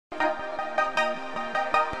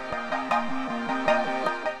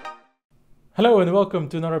Hello and welcome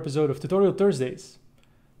to another episode of Tutorial Thursdays.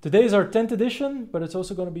 Today is our 10th edition, but it's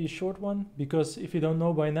also going to be a short one because if you don't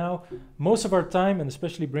know by now, most of our time and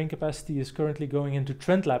especially brain capacity is currently going into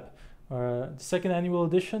TrendLab, the second annual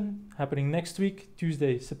edition happening next week,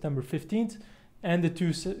 Tuesday, September 15th, and the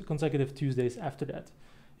two consecutive Tuesdays after that.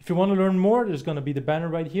 If you want to learn more, there's going to be the banner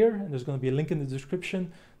right here, and there's going to be a link in the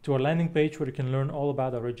description to our landing page where you can learn all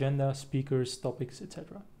about our agenda, speakers, topics,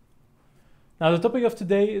 etc. Now, the topic of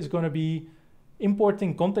today is going to be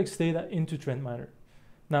importing context data into TrendMiner.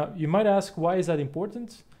 Now, you might ask, why is that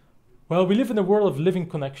important? Well, we live in a world of living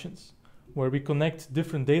connections, where we connect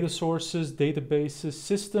different data sources, databases,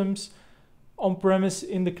 systems, on-premise,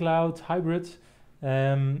 in the cloud, hybrid,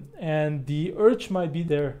 and the urge might be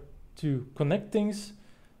there to connect things,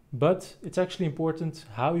 but it's actually important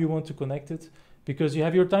how you want to connect it, because you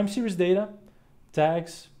have your time series data,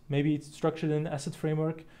 tags, maybe it's structured in an asset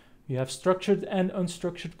framework, you have structured and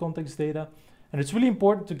unstructured context data, and it's really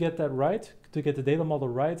important to get that right, to get the data model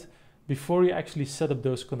right, before you actually set up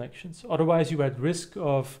those connections. Otherwise, you're at risk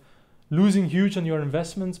of losing huge on your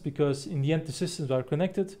investments because in the end, the systems are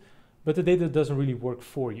connected, but the data doesn't really work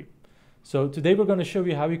for you. So today we're going to show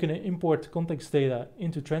you how you can import context data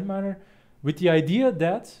into TrendMiner with the idea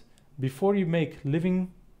that before you make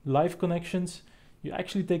living live connections, you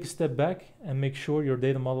actually take a step back and make sure your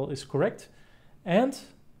data model is correct and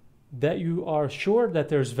that you are sure that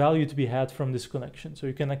there's value to be had from this connection. So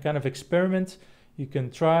you can kind of experiment, you can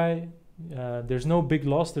try, there's no big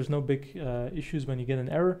loss, there's no big issues when you get an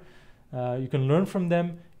error. You can learn from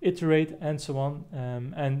them, iterate, and so on.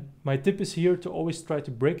 And my tip is here to always try to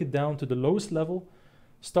break it down to the lowest level,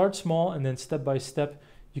 start small, and then step by step,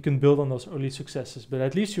 you can build on those early successes. But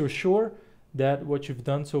at least you're sure that what you've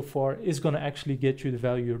done so far is gonna actually get you the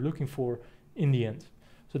value you're looking for in the end.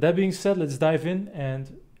 So that being said, let's dive in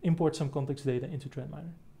and import some context data into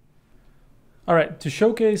TrendMiner. All right, to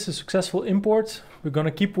showcase a successful import, we're going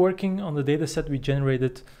to keep working on the data set we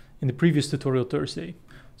generated in the previous Tutorial Thursday.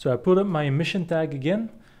 So I put up my emission tag again,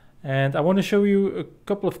 and I want to show you a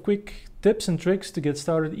couple of quick tips and tricks to get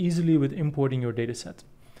started easily with importing your data set.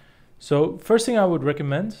 So first thing I would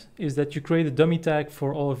recommend is that you create a dummy tag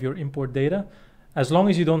for all of your import data, as long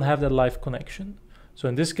as you don't have that live connection. So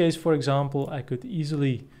in this case, for example, I could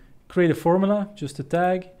easily create a formula, just a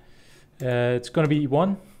tag. It's going to be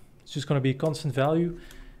one. It's just going to be a constant value.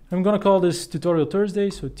 I'm going to call this Tutorial Thursday,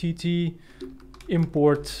 so TT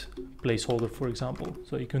import placeholder, for example.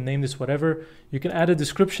 So you can name this whatever. You can add a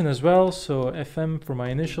description as well. So FM for my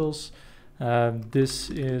initials. This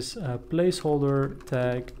is a placeholder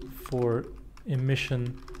tag for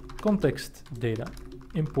emission context data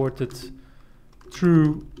imported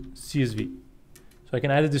through CSV. So I can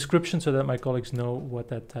add a description so that my colleagues know what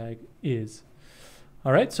that tag is.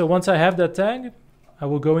 All right, so once I have that tag, I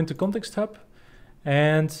will go into ContextHub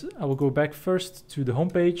and I will go back first to the home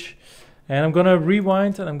page, and I'm gonna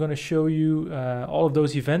rewind and I'm gonna show you all of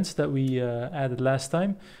those events that we added last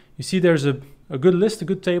time. You see there's a good list, a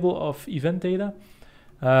good table of event data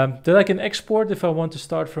that I can export if I want to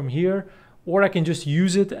start from here, or I can just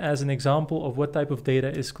use it as an example of what type of data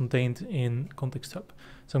is contained in ContextHub.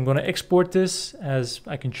 So I'm going to export this as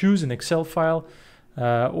I can choose an Excel file,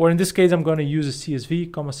 or in this case, I'm going to use a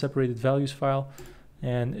CSV, comma separated values file,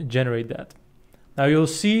 and generate that. Now you'll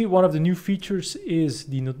see one of the new features is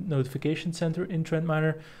the notification center in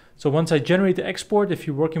TrendMiner. So once I generate the export, if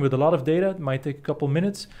you're working with a lot of data, it might take a couple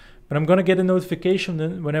minutes, but I'm going to get a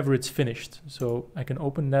notification whenever it's finished. So I can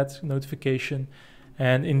open that notification,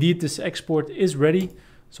 and indeed this export is ready.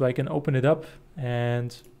 So I can open it up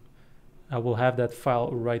and I will have that file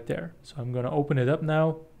right there. So I'm going to open it up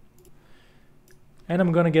now. And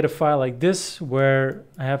I'm going to get a file like this where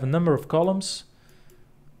I have a number of columns.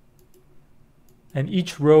 And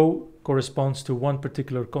each row corresponds to one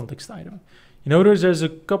particular context item. You notice there's a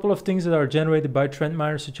couple of things that are generated by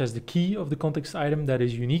TrendMiner, such as the key of the context item that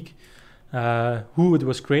is unique. Who it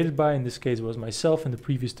was created by, in this case it was myself in the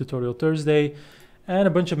previous Tutorial Thursday. And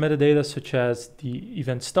a bunch of metadata such as the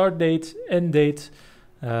event start date, end date,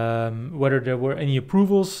 whether there were any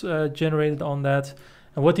approvals generated on that,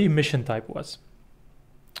 and what the emission type was.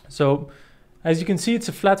 So as you can see, it's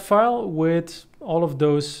a flat file with all of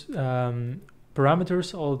those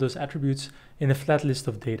parameters, all of those attributes in a flat list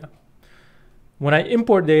of data. When I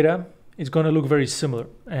import data, it's going to look very similar.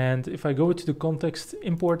 And if I go to the context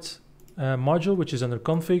import module, which is under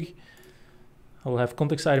config, I will have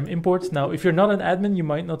context item import. Now, if you're not an admin, you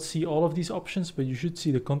might not see all of these options, but you should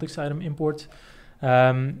see the context item import,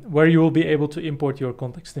 where you will be able to import your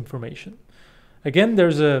context information. Again,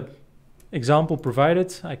 there's a example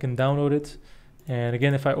provided. I can download it. And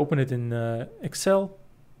again, if I open it in Excel,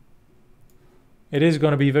 it is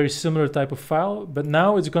going to be a very similar type of file, but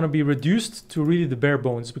now it's going to be reduced to really the bare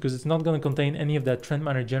bones because it's not going to contain any of that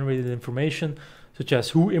TrendMiner generated information, such as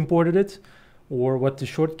who imported it or what the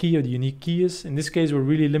short key or the unique key is. In this case, we're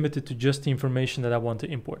really limited to just the information that I want to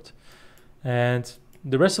import. And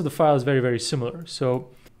the rest of the file is very, very similar. So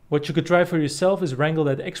what you could try for yourself is wrangle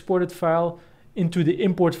that exported file into the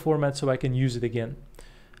import format so I can use it again.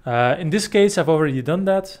 In this case, I've already done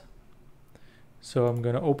that. So I'm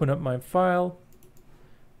going to open up my file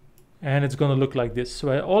and it's going to look like this.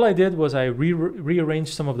 So all I did was I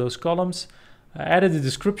rearranged some of those columns. I added a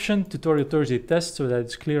description, Tutorial Thursday test, so that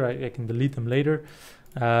it's clear I can delete them later.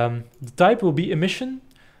 The type will be emission.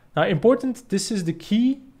 Now important, this is the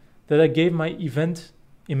key that I gave my event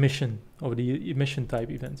emission, or the emission type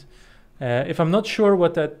event. If I'm not sure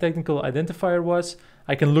what that technical identifier was,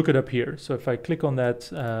 I can look it up here. So if I click on that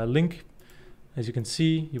link, as you can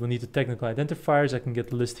see, you will need the technical identifiers. I can get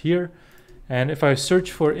the list here. And if I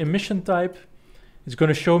search for emission type, it's going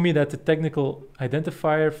to show me that the technical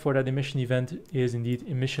identifier for that emission event is indeed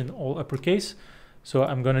emission all uppercase. So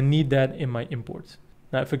I'm going to need that in my import.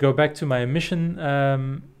 Now, if I go back to my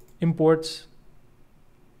emission import,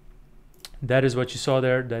 that is what you saw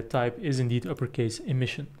there. That type is indeed uppercase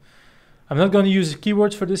emission. I'm not going to use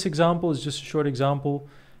keywords for this example. It's just a short example.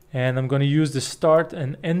 And I'm going to use the start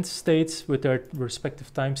and end states with their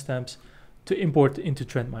respective timestamps to import into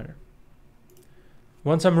TrendMiner.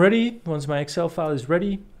 Once I'm ready, once my Excel file is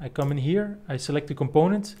ready, I come in here, I select the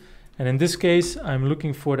component. And in this case, I'm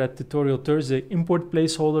looking for that Tutorial Thursday import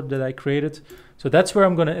placeholder that I created. So that's where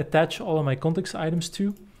I'm going to attach all of my context items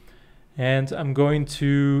to. And I'm going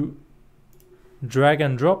to drag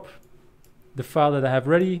and drop the file that I have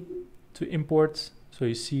ready to import. So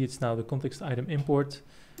you see it's now the context item import.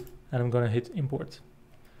 And I'm going to hit import.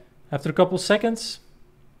 After a couple seconds,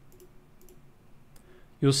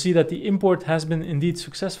 you'll see that the import has been indeed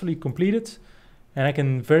successfully completed. And I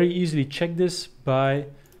can very easily check this by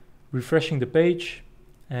refreshing the page.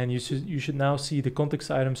 And you should now see the context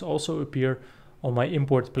items also appear on my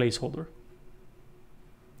import placeholder,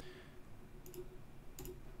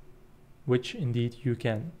 which indeed you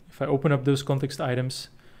can. If I open up those context items,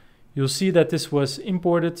 you'll see that this was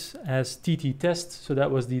imported as TT test. So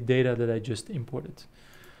that was the data that I just imported.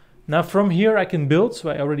 Now from here I can build, so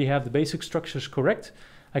I already have the basic structures correct.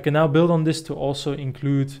 I can now build on this to also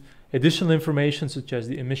include additional information such as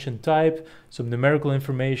the emission type, some numerical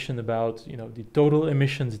information about the total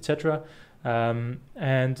emissions, etc.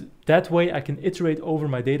 And that way I can iterate over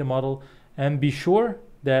my data model and be sure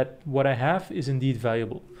that what I have is indeed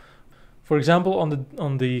valuable. For example,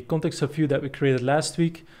 on the ContextHub view that we created last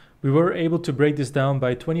week, we were able to break this down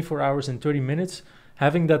by 24 hours and 30 minutes.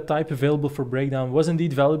 Having that type available for breakdown was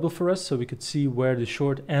indeed valuable for us, so we could see where the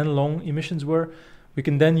short and long emissions were. We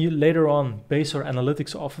can then later on base our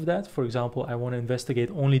analytics off of that. For example, I want to investigate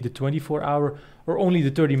only the 24-hour or only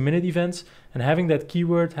the 30-minute events, and having that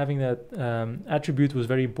keyword, having that attribute was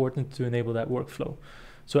very important to enable that workflow.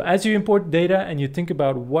 So as you import data and you think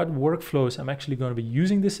about what workflows I'm actually going to be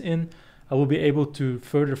using this in, I will be able to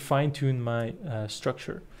further fine-tune my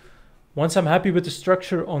structure. Once I'm happy with the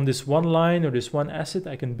structure on this one line or this one asset,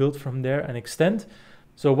 I can build from there and extend.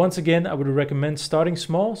 So once again, I would recommend starting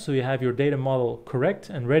small so you have your data model correct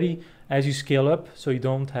and ready as you scale up so you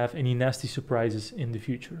don't have any nasty surprises in the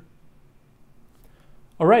future.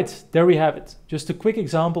 All right, there we have it. Just a quick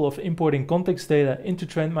example of importing context data into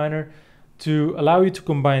TrendMiner to allow you to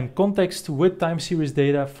combine context with time series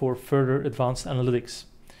data for further advanced analytics.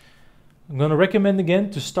 I'm going to recommend again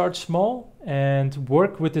to start small and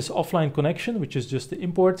work with this offline connection, which is just the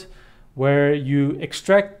import, where you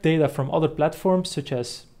extract data from other platforms such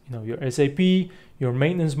as your SAP, your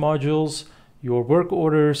maintenance modules, your work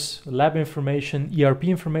orders, lab information, ERP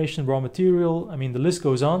information, raw material. I mean, the list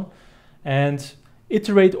goes on, and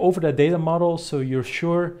iterate over that data model so you're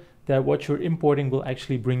sure that what you're importing will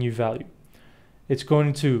actually bring you value. It's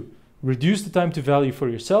going to reduce the time to value for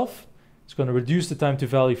yourself. It's going to reduce the time to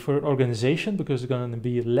value for organization because there's going to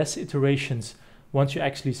be less iterations once you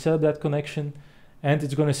actually set up that connection. And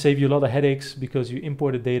it's going to save you a lot of headaches because you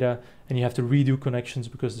imported data and you have to redo connections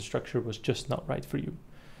because the structure was just not right for you.